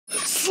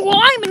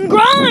slime and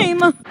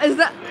grime! Is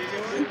that...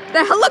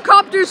 The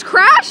helicopter's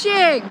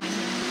crashing!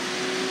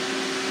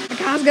 The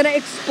car's gonna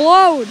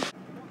explode!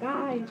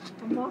 Guys,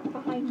 I'm locked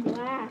behind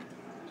glass.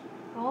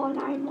 Call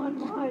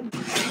 911.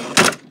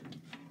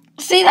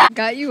 See that?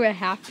 Got you a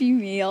Happy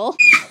Meal.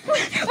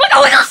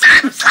 Wiggle,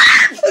 slap,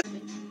 slap!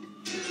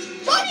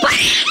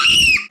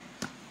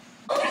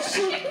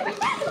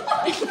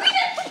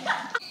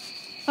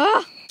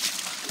 Ah!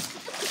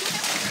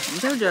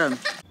 Jojo.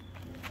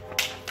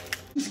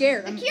 I'm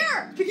scared. The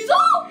cure!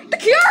 The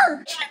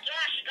cure!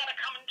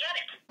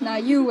 Nah,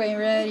 you ain't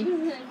ready.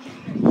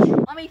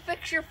 Let me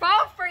fix your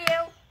phone for you.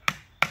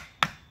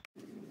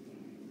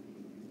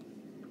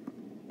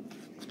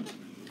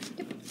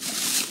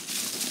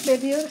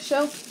 Baby,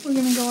 show. We're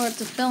gonna go out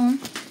to film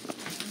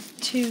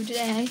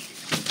today.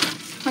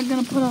 I'm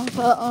gonna put up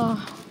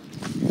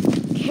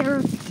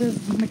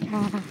characters in the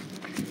car.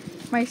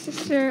 My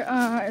sister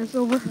is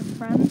over her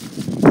friend. It's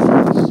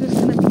just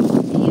gonna be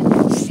me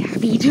and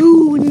Sappy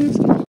Tunes.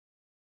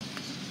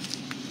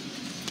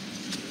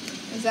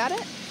 Is that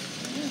it?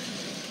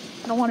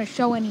 I don't want to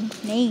show any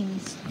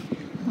names.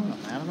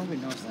 I don't know if he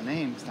knows the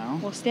names now.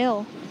 Well,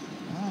 still,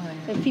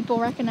 if people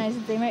recognize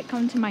it, they might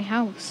come to my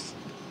house.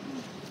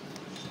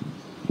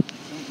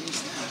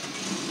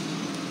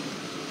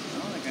 I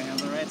don't think I have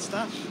the right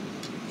stuff.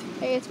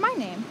 Hey, it's my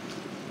name.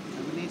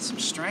 We need some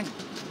string.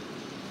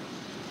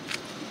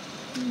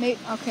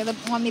 Okay,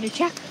 want me to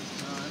check? No,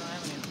 I don't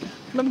have any of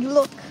that. Let me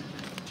look.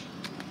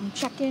 I'm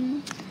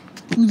checking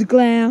through the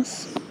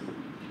glass.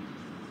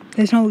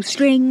 There's no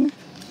string.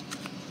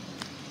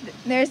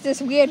 There's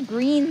this weird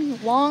green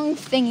long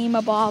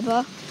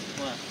thingy-mabobba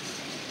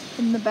What?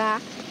 in the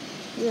back.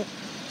 Ugh.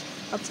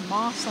 Got some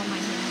moss on my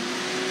hand.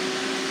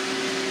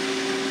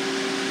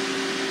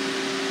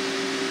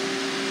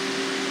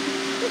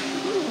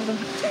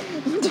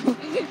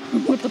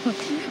 What the fuck?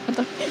 What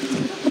the fuck?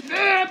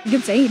 It's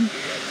insane.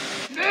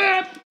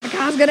 The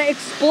car's gonna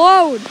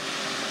explode!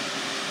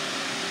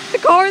 The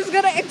car is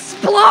gonna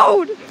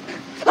explode!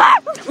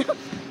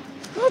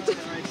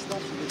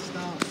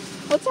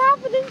 What's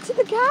happening to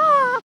the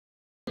car?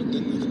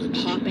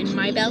 Pop in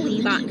my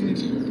belly button.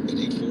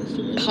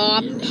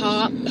 Pop,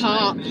 pop,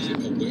 pop.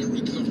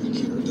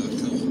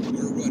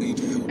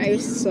 I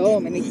have so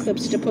many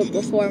clips to put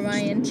before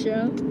my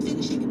intro.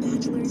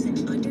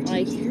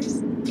 Like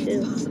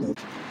 2.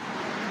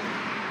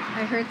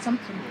 I heard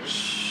something.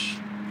 Shh.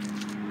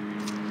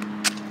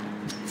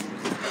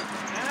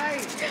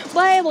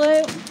 Play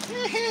blue.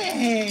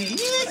 Hey!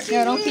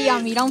 No, don't pee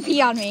on me. Don't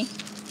pee on me.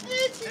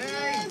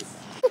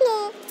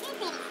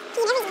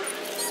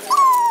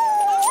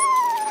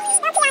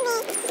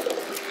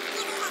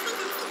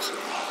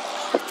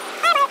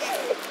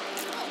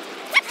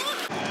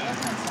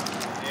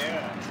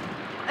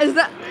 Is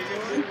that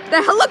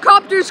the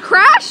helicopter's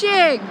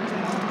crashing?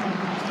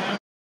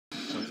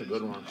 That's a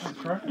good one.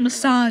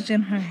 Massage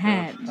in her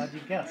head. How'd you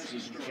guess?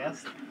 Did you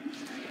guess?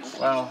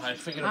 Well, I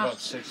figured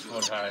about 6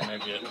 foot high,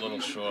 maybe a little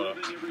shorter.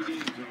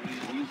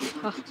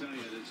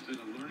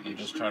 You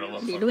just try to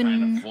look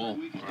kind of full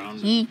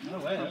around.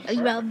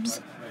 Belly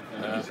rubs.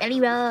 Belly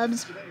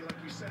rubs.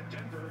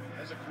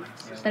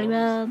 Belly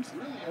rubs.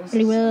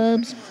 Belly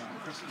rubs.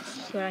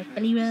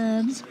 Belly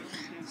rubs.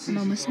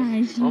 No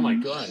massage. Oh my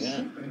god,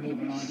 yeah.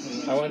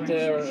 I went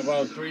there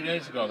about 3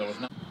 days ago. There was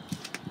no.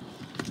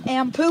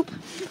 And poop.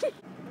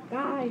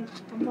 Guys,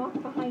 I'm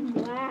locked behind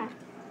glass.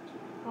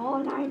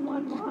 Call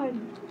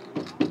 911.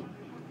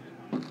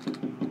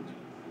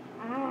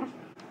 Ah.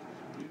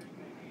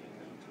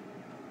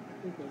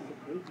 No,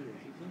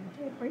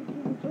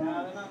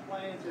 they're not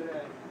playing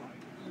today.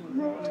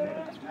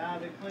 Nah,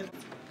 they play.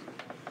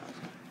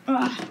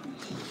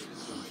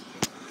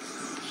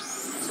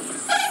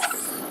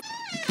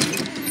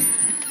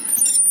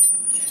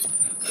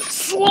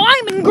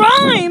 Slime and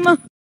grime!